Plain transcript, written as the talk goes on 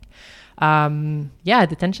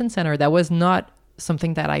Detention center. That was not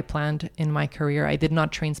something that I planned in my career. I did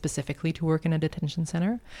not train specifically to work in a detention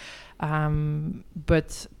center.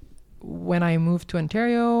 But when I moved to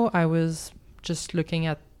Ontario, I was just looking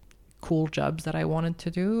at cool jobs that I wanted to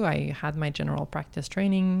do. I had my general practice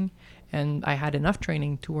training, and I had enough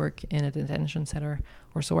training to work in a detention center,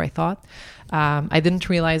 or so I thought. I didn't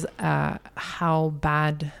realize how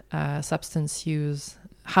bad substance use,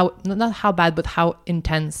 not how bad, but how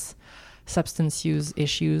intense substance use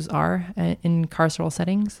issues are in carceral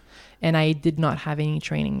settings. And I did not have any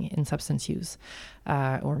training in substance use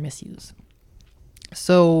or misuse.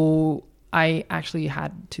 So I actually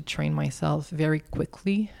had to train myself very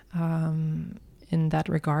quickly in that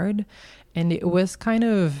regard. And it was kind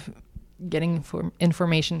of getting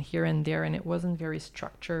information here and there, and it wasn't very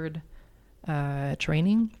structured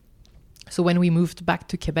training. So when we moved back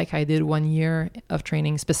to Quebec, I did 1 year of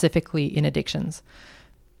training specifically in addictions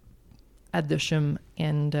at Beauchemin,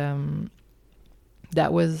 and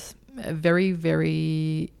that was a very,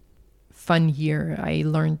 very fun year. I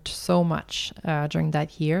learned so much during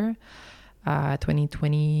that year,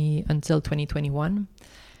 2020 until 2021.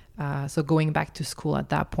 So going back to school at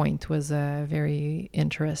that point was very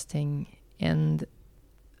interesting. And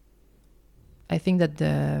I think that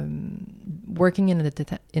working in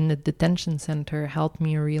the detention center helped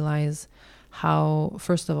me realize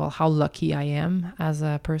first of all, how lucky I am as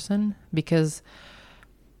a person. Because,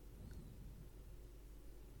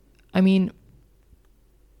 I mean,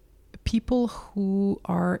 people who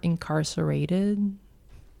are incarcerated,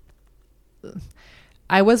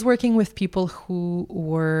 I was working with people who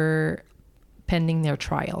were pending their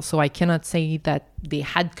trial. So I cannot say that they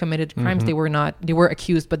had committed crimes. Mm-hmm. They were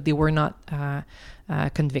accused, but they were not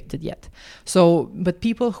convicted yet. So, but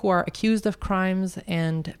people who are accused of crimes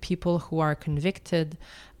and people who are convicted,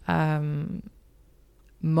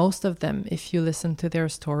 most of them, if you listen to their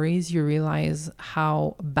stories, you realize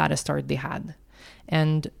how bad a start they had.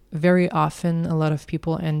 And very often, a lot of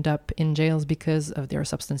people end up in jails because of their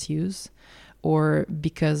substance use, or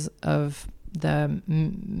because of the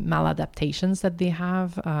maladaptations that they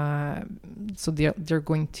have. So they're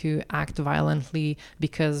going to act violently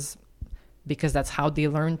because that's how they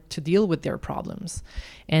learn to deal with their problems.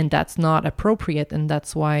 And that's not appropriate, and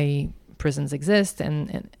that's why prisons exist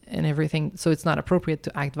and everything. So it's not appropriate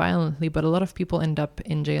to act violently, but a lot of people end up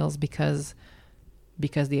in jails because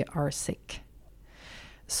they are sick.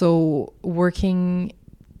 So working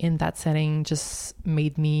in that setting just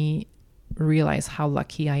made me realize how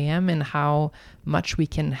lucky I am and how much we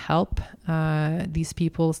can help these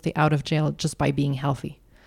people stay out of jail just by being healthy.